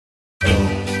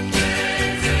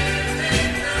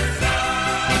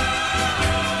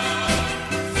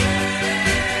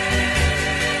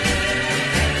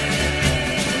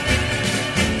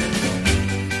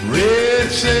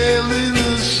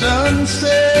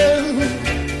sunset,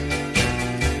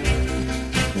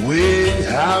 way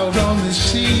out on the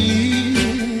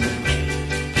sea.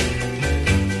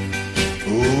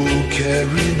 Oh,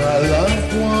 carry my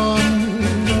loved one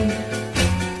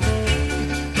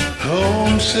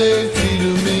home safely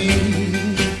to me.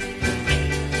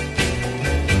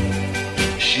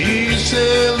 She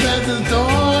sailed at the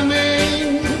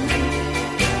dawning,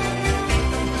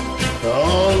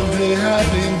 all day had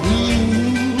been blue,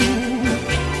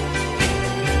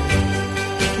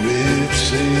 with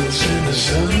sails in the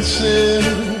sunset.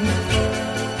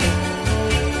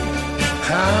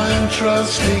 I'm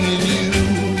trusting in you.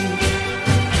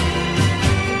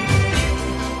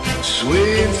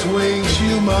 Swift wings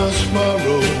you must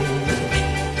borrow,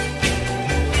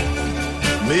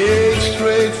 make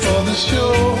straight for the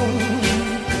shore.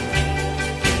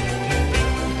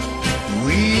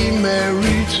 We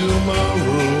marry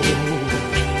tomorrow,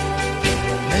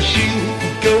 and she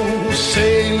goes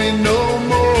sailing no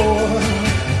more.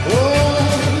 Oh,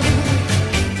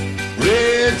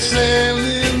 red sail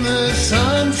in the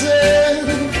sunset,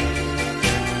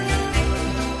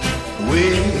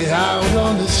 way out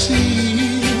on the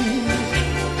sea.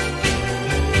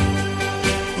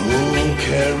 Oh,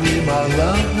 carry my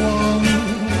loved one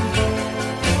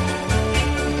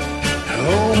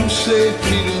home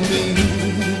safely to me.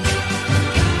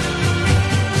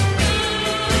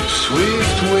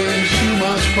 Swift wings you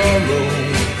must follow,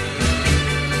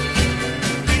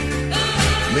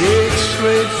 make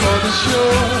straight for the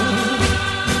shore.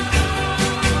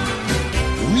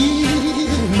 We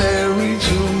marry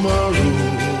tomorrow,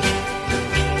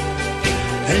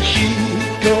 and she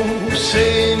goes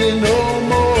sailing no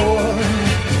more.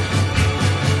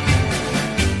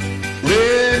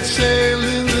 Red sail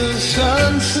in the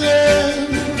sunset,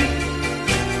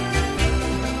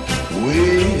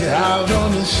 way out on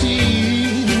the sea.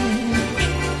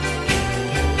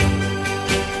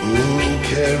 Oh,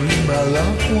 carry my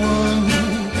loved one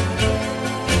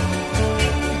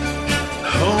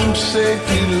home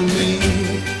safely to me.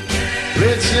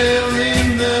 Red sail